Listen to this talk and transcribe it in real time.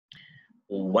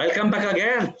Welcome back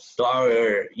again to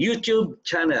our YouTube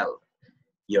channel,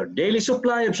 your daily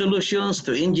supply of solutions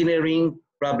to engineering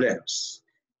problems.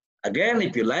 Again,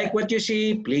 if you like what you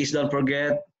see, please don't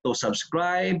forget to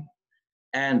subscribe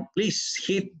and please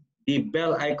hit the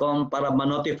bell icon para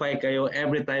ma-notify kayo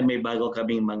every time may bago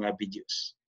kaming mga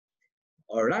videos.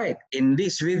 Alright, in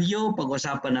this video,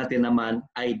 pag-usapan natin naman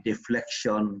ay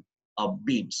deflection of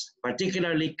beams,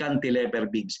 particularly cantilever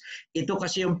beams. Ito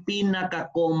kasi yung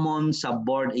pinaka-common sa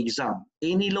board exam.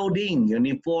 Any loading,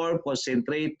 uniform,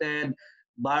 concentrated,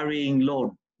 varying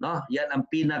load. No? Yan ang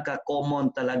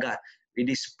pinaka-common talaga with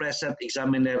this present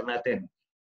examiner natin.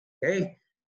 Okay?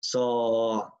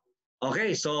 So,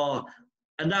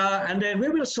 and then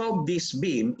we will solve this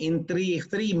beam in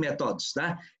three methods.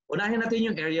 Na? Unahin natin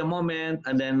yung area moment,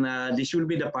 and then this will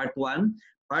be the part 1.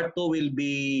 Part 2 will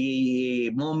be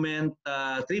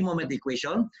three-moment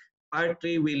equation. Part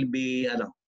 3 will be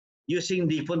using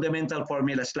the fundamental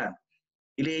formulas lang.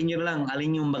 Piliin nyo lang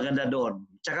alin yung maganda doon.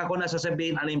 Tsaka ko na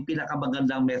sasabihin alin yung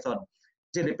pinakamagandang method.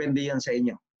 Kasi depende yan sa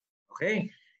inyo. Okay?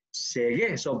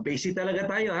 Sige. So basic talaga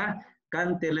tayo ha.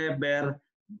 Cantilever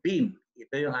beam.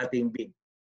 Ito yung ating beam.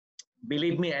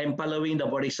 Believe me, I'm following the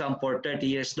board exam for 30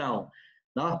 years now.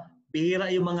 No?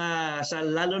 Bihira yung mga,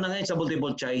 lalo na ngayon sa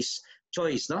multiple choice,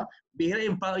 no? Bihira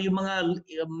yung mga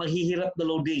maghihirap na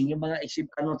loading, yung mga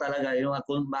talaga, yung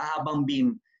mahabang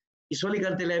beam. Usually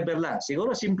cantilever lang.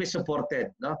 Siguro simple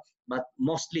supported, no? But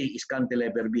mostly is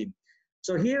cantilever beam.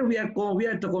 So here we are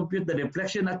to compute the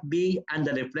deflection at B and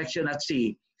the deflection at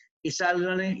C.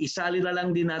 Isali na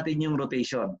lang din natin yung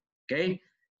rotation. Okay?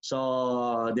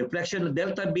 So deflection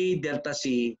delta B, delta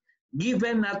C,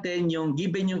 given yung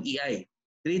EI,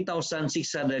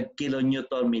 3,600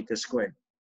 kilonewton meter squared.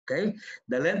 Okay,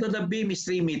 the length of the beam is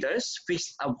 3 meters,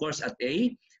 fixed of course at A,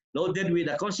 loaded with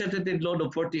a concentrated load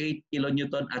of 48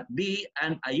 kilonewton at B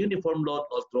and a uniform load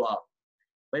all throughout.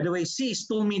 By the way, C is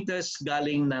 2 meters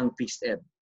galing ng fixed end.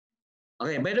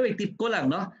 Okay, by the way, tip ko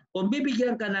lang, no? Kung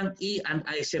bibigyan ka ng E and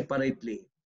I separately,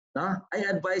 no? I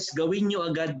advise gawin nyo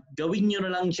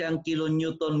na lang siyang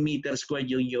kilonewton meter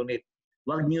squared yung unit.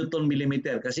 Wag Newton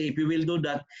millimeter. Kasi if you will do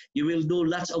that, you will do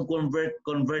lots of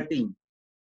converting.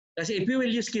 Kasi if you will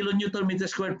use kilonewton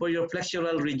meter squared for your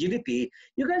flexural rigidity,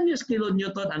 you can use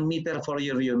kilonewton and meter for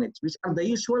your units, which are the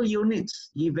usual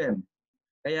units given.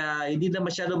 Kaya hindi na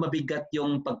masyado mabigat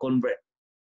yung pag-convert.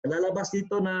 Lalabas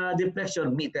dito na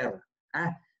deflection meter.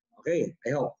 Okay, I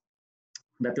hope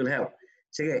that will help.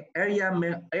 Sige, area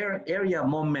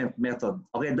moment method.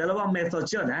 Okay, dalawang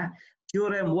methods yun.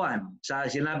 Theorem 1, sa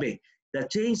sinabi, the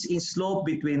change in slope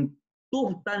between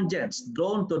two tangents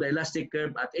drawn to the elastic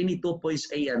curve at any 2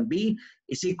 points A and B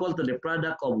is equal to the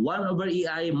product of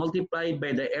 1/EI multiplied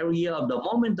by the area of the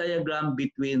moment diagram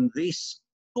between these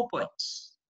 2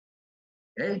 points.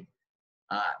 Okay?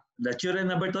 The theorem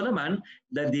number 2 naman,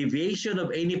 the deviation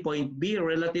of any point B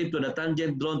relative to the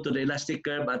tangent drawn to the elastic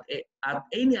curve at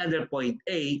any other point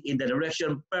A in the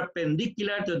direction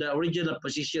perpendicular to the original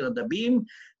position of the beam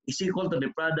is equal to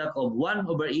the product of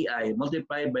 1/EI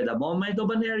multiplied by the moment of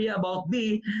an area about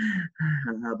B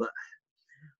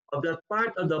of that part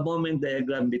of the moment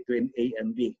diagram between A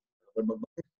and B.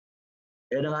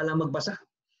 Kaya na nga lang magbasa.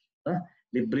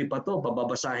 Libre pa to,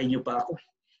 pababasahin nyo pa ako.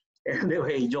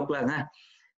 Anyway, joke lang ha.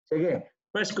 Sige,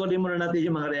 first kunin muna natin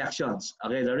yung mga reactions.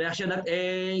 Okay, the reaction at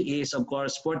A is of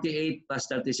course 48 plus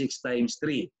 36 times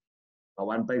 3,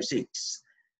 156.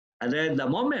 And then the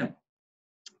moment,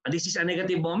 this is a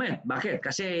negative moment. Bakit?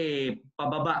 Kasi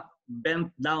pababa, bent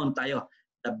down tayo.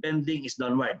 The bending is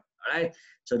downward. Alright?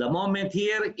 So the moment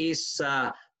here is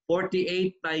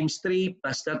 48 times 3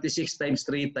 plus 36 times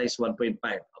 3 times 1.5.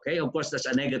 Okay? Of course, that's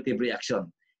a negative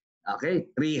reaction. Okay?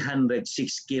 306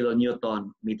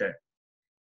 kilonewton meter.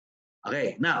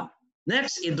 Okay. Now,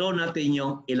 next, i-draw natin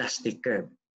yung elastic curve.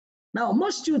 Now,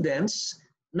 most students,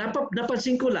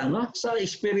 napansin ko lang, no? Sa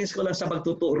experience ko lang sa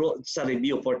pagtuturo sa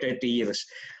review for 30 years,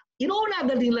 inuuna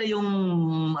agad nila yung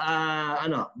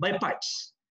by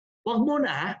parts. Wag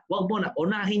muna.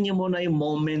 Unahin niyo muna yung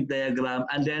moment diagram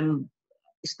and then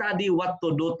study what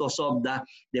to do to solve the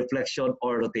deflection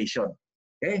or rotation.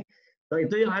 Okay? So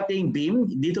ito yung ating beam.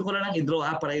 Dito ko na lang i-draw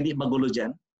para hindi magulo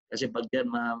dyan. Kasi pag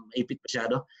yan maipit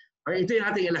masyado. Okay, ito yung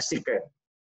ating elastic curve.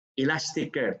 Elastic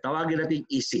curve. Tawagin natin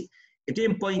EC. Ito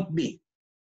yung point B.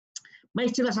 May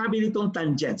sinasabi ditong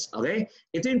tangents. Okay?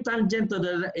 Ito yung tangent to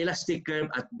the elastic curve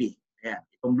at B. Ayan.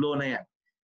 Itong blue na yan.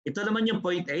 Ito naman yung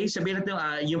point A. Sabihin natin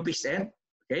yung fixed end.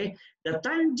 Okay? The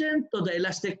tangent to the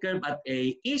elastic curve at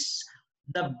A is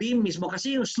the beam mismo.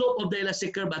 Kasi yung slope of the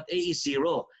elastic curve at A is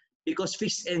 0. Because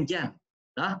fixed end yan.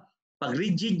 Pag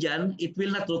rigid yan, it will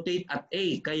not rotate at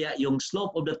A. Kaya yung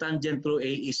slope of the tangent through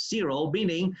A is 0,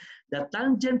 meaning the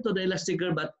tangent to the elastic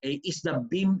curve at A is the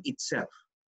beam itself.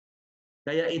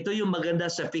 Kaya ito yung maganda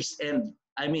sa fixed end,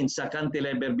 I mean sa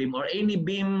cantilever beam or any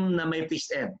beam na may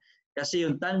fixed end. Kasi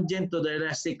yung tangent to the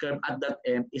elastic curve at that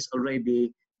end is already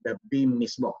the beam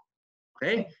mismo.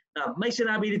 Okay? Now, may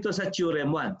sinabi dito sa theorem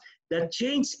 1. The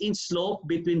change in slope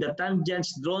between the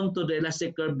tangents drawn to the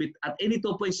elastic curve at any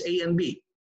two points A and B.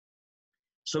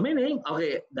 So meaning,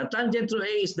 okay, the tangent through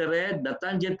A is the red, the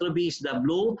tangent through B is the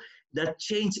blue, the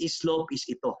change in slope is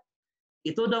ito.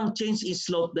 Ito daw change in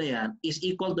slope na yan is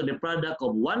equal to the product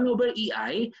of 1 over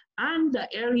EI and the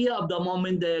area of the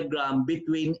moment diagram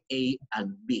between A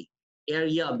and B.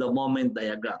 Area of the moment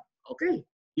diagram. Okay,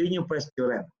 yun yung first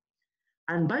theorem.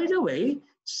 And by the way,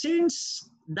 since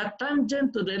the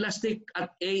tangent to the elastic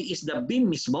at A is the beam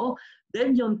mismo,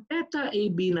 then yung theta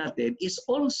AB natin is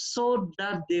also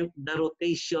the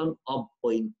rotation of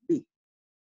point B.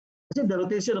 Kasi the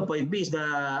rotation of point B is the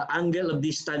angle of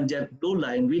this tangent blue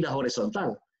line with the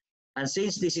horizontal. And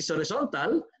since this is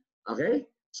horizontal, okay,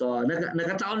 so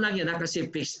nagkataon lang yan kasi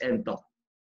fixed end to.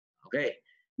 Okay,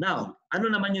 now,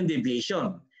 ano naman yung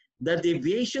deviation? The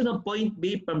deviation of point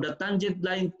B from the tangent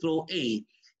line through A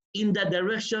in the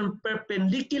direction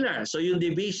perpendicular. So yung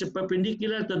deviation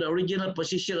perpendicular to the original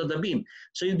position of the beam.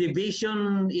 So yung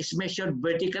deviation is measured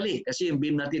vertically kasi yung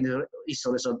beam natin is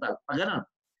horizontal. Pag ganon,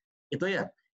 ito yan.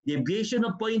 Deviation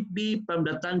of point B from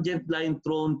the tangent line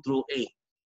thrown through A.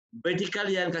 Vertical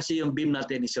yan kasi yung beam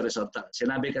natin is horizontal.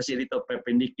 Sinabi kasi dito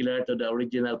perpendicular to the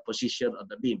original position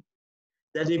of the beam.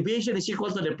 The deviation is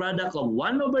equal to the product of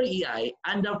 1 over EI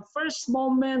and the first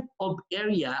moment of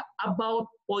area about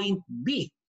point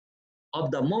B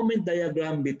of the moment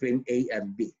diagram between A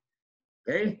and B.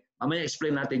 Okay? Mamaya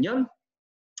explain natin yon.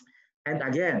 And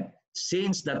again,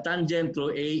 since the tangent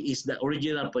through A is the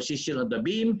original position of the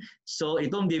beam, so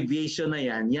itong deviation na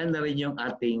yan, yan na rin yung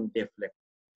ating deflection.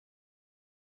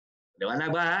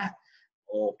 Liwanag ba ha?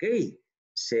 Okay.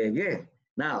 Sige.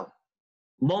 Now,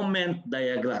 moment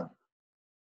diagram.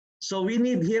 So we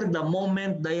need here the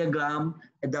moment diagram,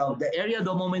 the area of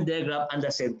the moment diagram and the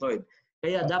centroid.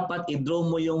 Kaya dapat i-draw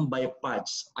mo yung by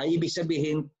parts. Ay ibig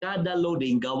sabihin, kada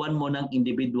loading, gawan mo ng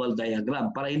individual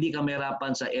diagram para hindi ka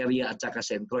mahirapan sa area at saka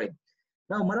centroid.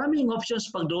 Now, maraming options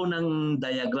pag-draw ng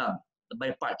diagram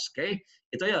by parts. Okay?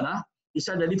 Ito yun, ha? These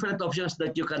are the different options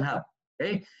that you can have.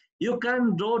 Okay? You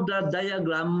can draw the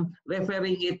diagram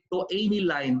referring it to any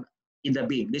line in the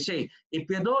beam. They say, if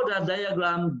you draw the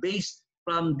diagram based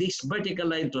from this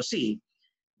vertical line to C,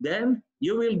 then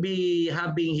you will be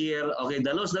having here, okay,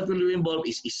 the loads that will be involved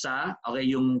is isa, okay,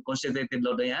 yung concentrated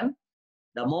load na yan.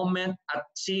 The moment at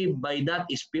C by that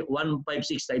is 156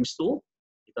 times 2.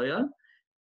 Ito yun.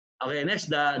 Okay, next,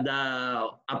 the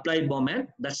applied moment,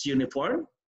 that's uniform.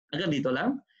 Hanggang dito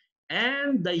lang.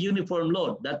 And the uniform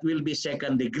load, that will be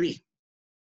second degree.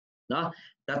 No?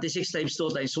 36 times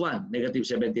 2 times 1, negative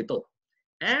 72.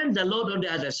 And the load on the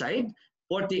other side,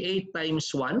 48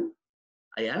 times 1,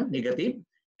 ayan, negative.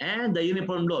 And the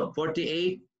uniform load,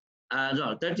 36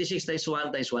 times 1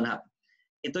 times 1 half.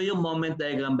 Ito yung moment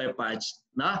diagram by parts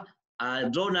na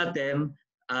draw natin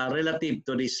relative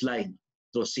to this line,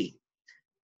 to C.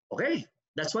 Okay,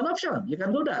 that's one option. You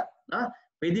can do that.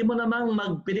 Pwede mo namang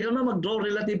pwede ka naman mag-draw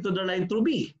relative to the line through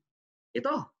B.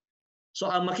 Ito. So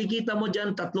ang makikita mo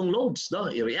dyan, tatlong loads. No?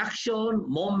 Reaction,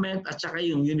 moment, at saka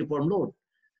yung uniform load.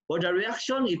 For the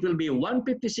reaction, it will be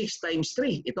 156 times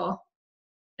 3. Ito.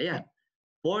 Ayan.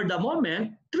 For the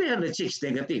moment, 306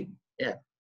 negative. Yeah.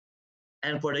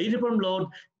 And for the uniform load,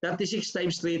 36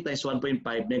 times 3 times 1.5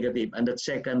 negative. And that's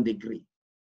second degree.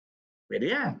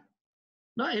 Pwede yan.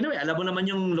 No, anyway, alam mo naman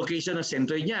yung location ng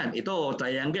centroid niyan. Ito,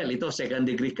 triangle. Ito, second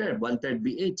degree curve. 1/3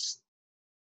 BH.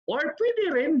 Or pwede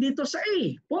rin dito sa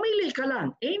A. Pumili ka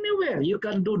lang. Anywhere you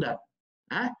can do that.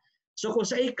 Ha? So kung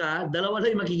sa A ka, dalawa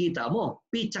lang yung makikita mo.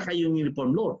 P tsaka yung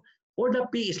uniform load. For the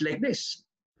P is like this.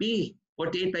 P,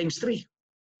 48 times 3.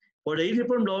 For the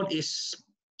uniform load is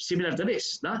similar to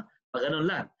this. No? Pag ganun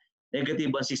lang.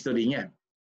 Negative 162 din yan.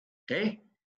 Okay?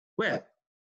 Well,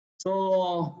 so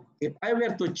if I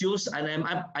were to choose and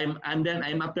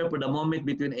I'm up there for the moment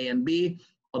between A and B,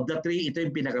 of the three, ito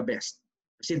yung pinaka-best.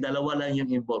 Kasi dalawa lang yung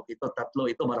involved. Ito, tatlo,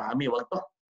 ito marami. Wag to.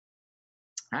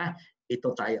 Ha?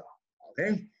 Ito tayo.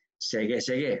 Okay? Sige,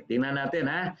 sige. Tingnan natin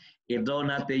ha. I-draw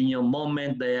natin yung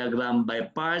moment diagram by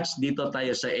parts. Dito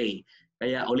tayo sa A.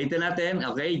 Kaya ulitin natin.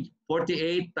 Okay?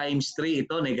 48 times 3.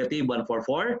 Ito, negative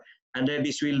 144. And then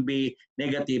this will be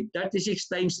negative 36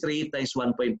 times 3 times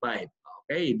 1.5.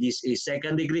 Okay? This is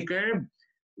second degree curve.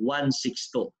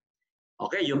 162.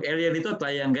 Okay, yung area nito,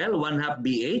 triangle, 1/2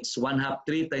 BH, 1/2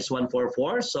 3 times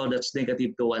 144, so that's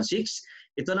negative 216.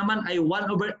 Ito naman ay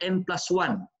 1/n plus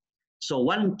 1. So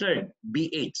 1/3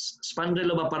 BH,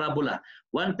 spandrel of a parabola,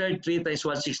 1/3 3 times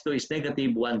 162 is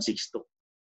negative 162.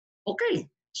 Okay,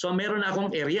 so meron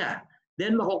akong area.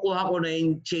 Then makukuha ko na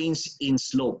yung change in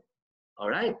slope.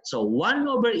 Alright, so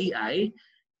 1/EI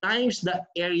times the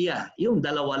area, yung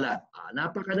dalawa lang.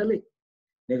 Napakadali.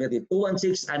 Negative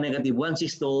 216 and negative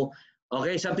 162.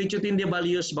 Okay, substituting the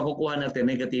values, makukuha natin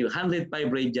negative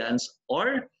 105 radians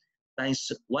or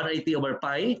times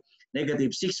 180/pi,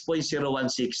 negative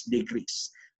 6.016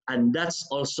 degrees. And that's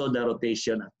also the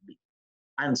rotation at B.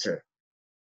 Answer.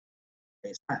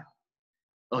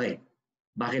 Okay,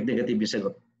 bakit negative yung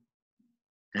sagot?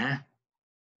 Ha?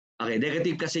 Okay,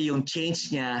 negative kasi yung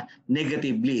change niya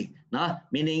negatively. No?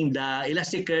 Meaning the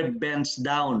elastic curve bends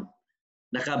down.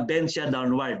 Naka-bend siya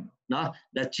downward. No?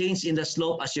 The change in the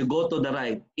slope as you go to the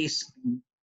right is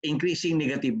increasing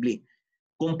negatively.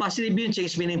 Kung positive yung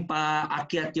change, meaning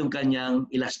paakyat yung kanyang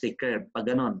elastic curve.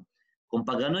 Pag ganon. Kung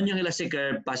pag ganon yung elastic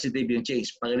curve, positive yung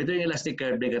change. Pag ganito yung elastic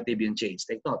curve, negative yung change.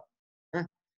 Take note.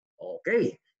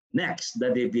 Okay. Next,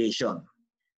 the deviation.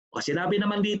 O sinabi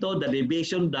naman dito, the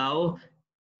deviation daw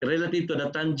relative to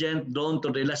the tangent drawn to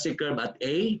the elastic curve at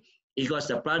A equals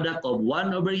the product of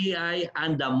 1/EI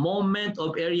and the moment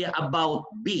of area about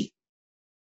B.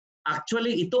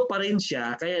 Actually, ito pa rin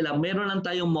siya, kaya lang meron lang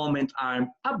tayong moment arm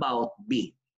about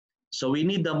B. So we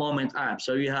need the moment arm.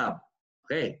 So we have,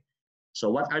 okay. So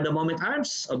what are the moment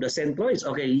arms of the centroids?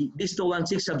 Okay, this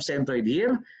 216 subcentroid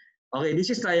here. Okay,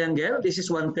 this is triangle. This is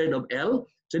 1/3 of L.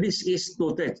 So this is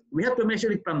 2/3. We have to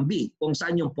measure it from B, kung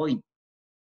saan yung point.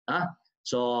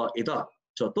 So ito.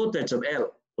 So 2/3 of L,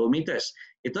 2 meters.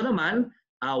 Ito naman,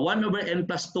 1/n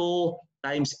plus 2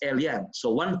 times L yan.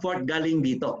 So 1/4 galing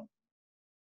dito.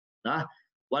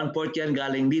 1/4 yan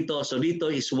galing dito. So dito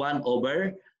is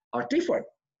 1/3/4.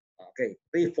 Okay,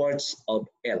 3/4 of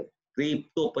L.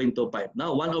 2.25.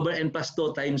 Now 1/n plus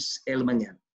 2 times L man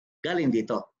yan. Galing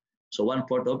dito. So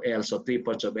 1/4 of L, so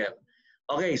 3/4 of L.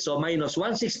 Okay, so minus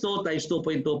 162 times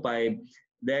 2.25,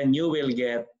 then you will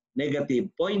get negative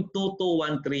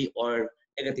 0.2213 or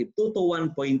negative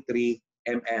 221.3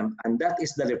 mm, and that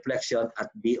is the reflection at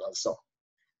B also.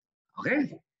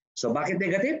 Okay, so bakit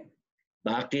negative?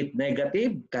 Bakit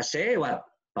negative? Kasi what?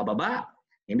 Pababa?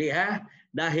 Hindi ha?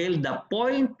 Dahil the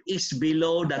point is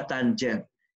below the tangent.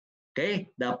 Okay,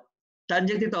 the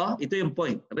tangent ito yung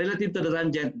point. Relative to the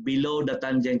tangent, below the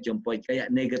tangent yung point.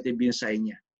 Kaya negative yung sign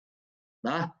niya.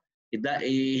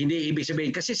 Hindi ibig sabihin,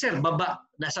 kasi sir,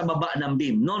 nasa baba ng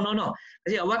beam. No.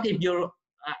 Kasi what if you're,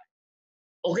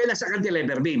 okay lang sa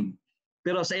cantilever beam,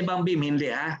 pero sa ibang beam, hindi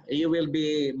ha. You will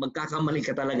be, magkakamali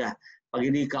ka talaga pag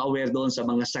hindi ka aware doon sa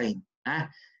mga sign.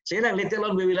 Sige lang, later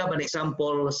on we will have an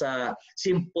example sa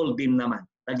simple beam naman.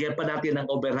 Lagyan pa natin ng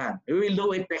overhand. We will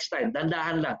do it next time.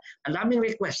 Dandahan lang. Ang daming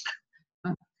request.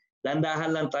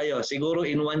 Dandahan lang tayo. Siguro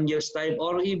in 1 year's time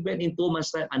or even in 2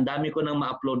 months time, ang dami ko nang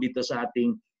ma-upload dito sa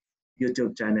ating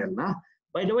YouTube channel.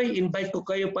 By the way, invite ko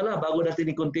kayo pala, bago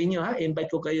natin i-continue, invite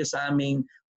ko kayo sa aming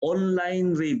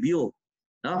online review.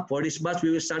 For this batch, we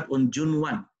will start on June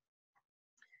 1.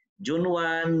 June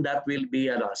 1, that will be,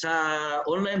 sa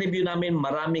online review namin,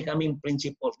 marami kaming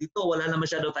principle. Dito, wala na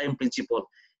masyado tayong principle.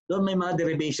 Doon may mga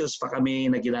derivations pa kami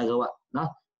na ginagawa.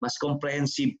 Mas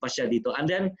comprehensive pa siya dito. And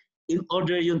then, in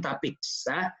order yung topics.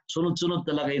 Sunod-sunod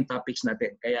talaga yung topics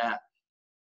natin. Kaya,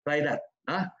 try that.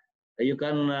 You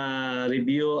can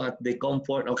review at the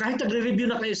comfort. O kahit nagre-review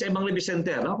na kayo sa ibang review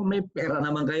center. Kung may pera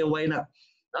naman kayo, why not?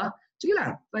 Sige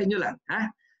lang, try nyo lang.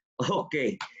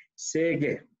 Okay.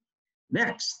 Sige.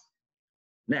 Next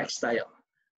tayo.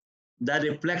 The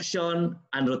deflection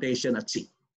and rotation at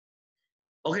C.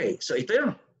 Okay, so ito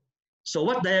yun. So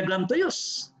what diagram to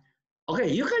use? Okay,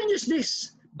 you can use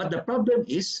this. But the problem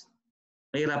is,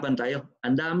 mahirapan tayo.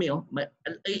 Ang dami,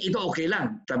 ito okay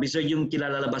lang. Trapezoid yung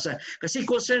kilalabasan. Kasi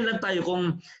concern lang tayo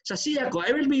kung sa C ako,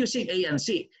 I will be using A and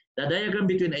C. The diagram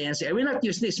between A and C. I will not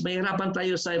use this. Mahirapan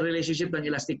tayo sa relationship ng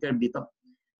elastic curve dito.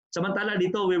 Samantala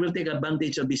dito, we will take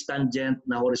advantage of this tangent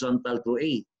na horizontal through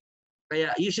A.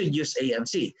 Kaya you should use A and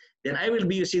C. Then I will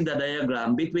be using the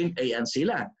diagram between A and C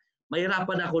lang.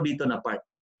 Mahirapan ako dito na part.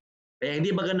 Kaya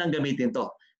hindi magandang gamitin to.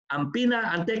 Ang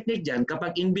technique dyan,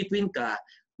 kapag in between ka,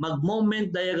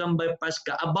 mag-moment diagram bypass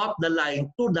ka about the line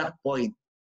to that point.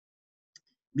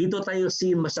 Dito tayo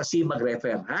sa C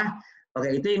mag-refer.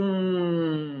 Okay, ito yung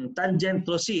tangent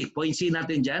through C. Point C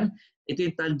natin dyan.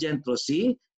 Ito yung tangent through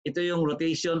C. Ito yung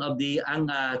rotation of the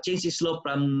change in slope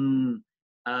from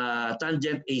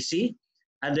tangent AC.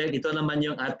 And then ito naman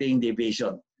yung ating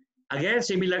deviation. Again,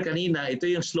 similar kanina, ito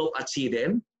yung slope at C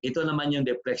din. Ito naman yung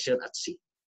deflection at C.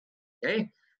 Okay?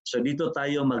 So dito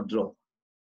tayo mag-draw.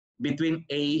 Between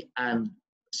A and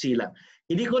C lang.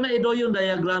 Hindi ko na i-draw yung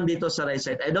diagram dito sa right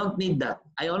side. I don't need that.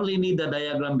 I only need the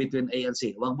diagram between A and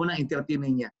C. Huwag mo na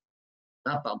entertainin niya.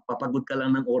 Papagod ka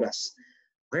lang ng oras.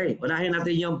 Okay, unahin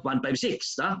natin yung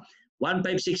 156.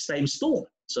 156 times 2.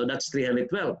 So that's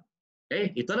 312.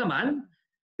 Okay, ito naman,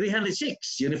 306,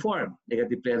 uniform,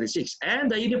 negative 306. And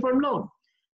the uniform load,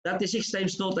 36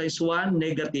 times 2 times 1,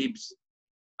 negative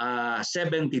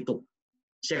 72.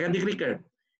 Second degree curve,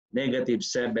 negative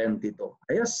 72.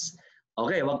 Ayos.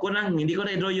 Okay, hindi ko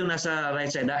na i-draw yung nasa right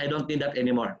side. I don't need that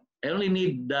anymore. I only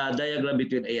need the diagram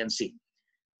between A and C.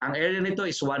 Ang area nito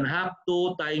is 1/2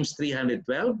 2 times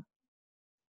 312.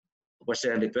 Or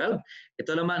 312.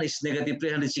 Ito naman is negative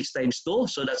 306 times 2.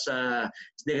 So that's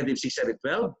negative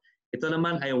 612. Ito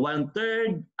naman ay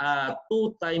 1/3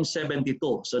 2 times 72.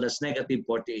 So that's negative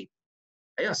 48.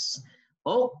 Ayos.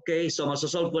 Okay, so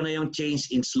masosolve ko na yung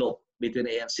change in slope between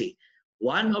A and C.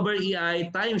 1 over EI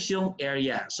times yung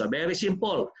area. So very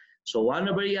simple. So 1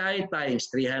 over EI times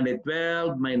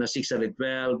 312 minus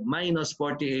 612 minus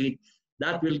 48.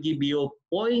 That will give you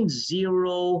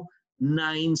 0.0967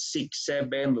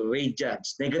 radians.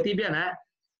 Negative yan, ha?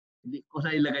 Hindi ko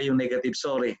na ilagay yung negative.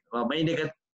 Sorry. May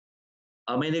negative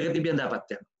yan dapat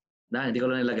yan. Hindi ko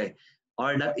na ilagay.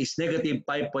 Or that is negative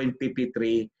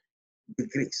 5.53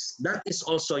 degrees. That is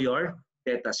also your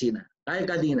theta C na. Kaya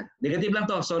kanina. Negative lang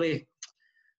to. Sorry.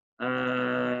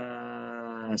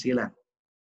 Sige lang.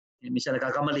 Minsan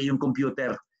nakakamali yung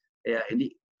computer. Kaya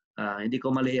hindi ko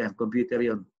mali yan. Computer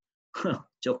yun.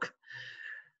 Joke.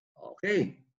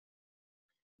 Okay.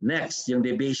 Next, yung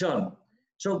deviation.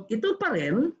 So, ito pa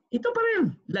rin.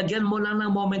 Lagyan mo lang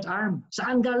ng moment arm.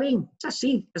 Saan galing? Sa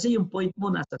C. Kasi yung point mo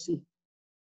nasa C.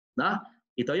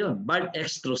 Ito yun. Bar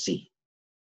X through C.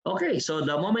 Okay, so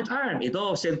the moment arm.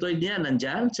 Ito, centroid niya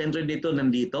nandyan. Centroid dito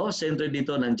nandito. Centroid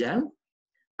dito nandyan.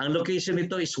 Ang location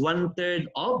nito is 1/3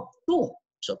 of 2.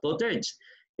 So, 2/3.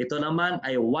 Ito naman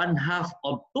ay 1/2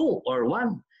 of 2 or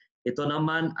 1. Ito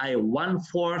naman ay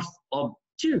 1/4 of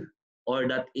 2 or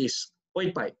that is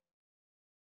 0.5.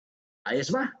 Ayos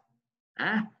ba?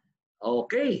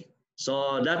 Okay.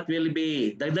 So that will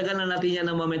be, dagdagan na natin yan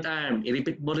ng moment arm.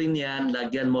 I-repeat mo rin yan,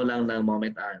 lagyan mo lang ng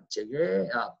moment arm. Sige,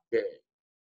 okay.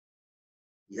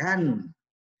 Yan.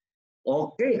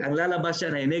 Okay, ang lalabas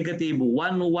yan ay negative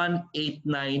 1189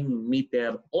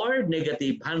 meter or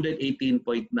negative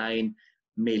 118.9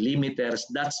 millimeters.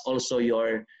 That's also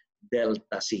your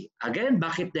delta C. Again,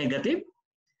 bakit negative?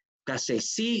 Kasi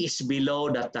C is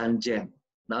below the tangent,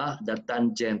 the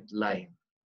tangent line.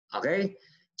 Okay?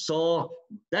 So,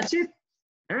 that's it.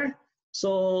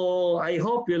 So, I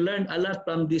hope you learned a lot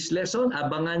from this lesson.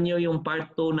 Abangan nyo yung part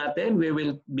 2 natin. We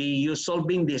will be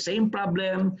solving the same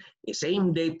problem, the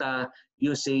same data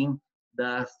using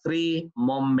the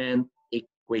 3-moment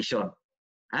equation.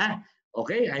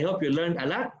 Okay? I hope you learned a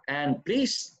lot. And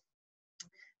please,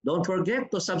 don't forget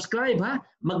to subscribe,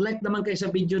 Mag-like naman kayo sa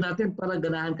video natin para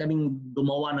ganahan kaming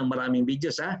gumawa ng maraming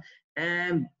videos,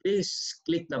 And please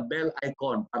click the bell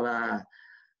icon para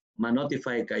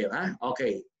ma-notify kayo,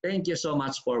 Okay. Thank you so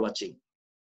much for watching.